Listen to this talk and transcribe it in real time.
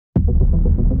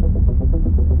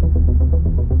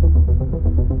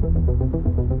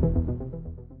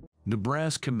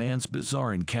Nebraska man's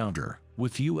bizarre encounter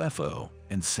with UFO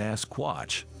and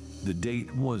Sasquatch. The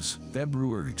date was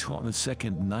February 22,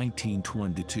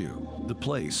 1922. The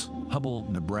place, Hubbell,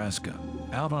 Nebraska.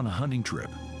 Out on a hunting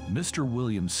trip, Mr.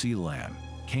 William C. Lamb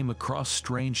came across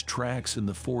strange tracks in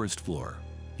the forest floor.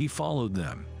 He followed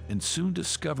them and soon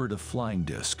discovered a flying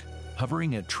disc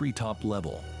hovering at treetop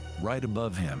level. Right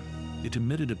above him, it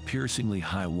emitted a piercingly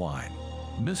high whine.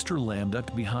 Mr. Lamb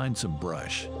ducked behind some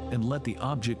brush and let the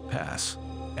object pass.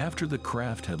 After the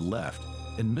craft had left,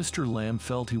 and Mr. Lamb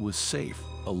felt he was safe,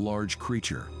 a large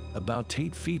creature, about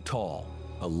 8 feet tall,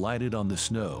 alighted on the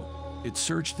snow. It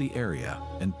searched the area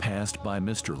and passed by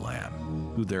Mr. Lamb,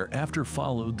 who thereafter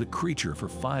followed the creature for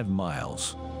 5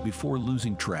 miles before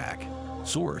losing track.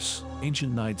 Source: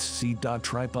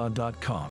 ancientknightsc.tripod.com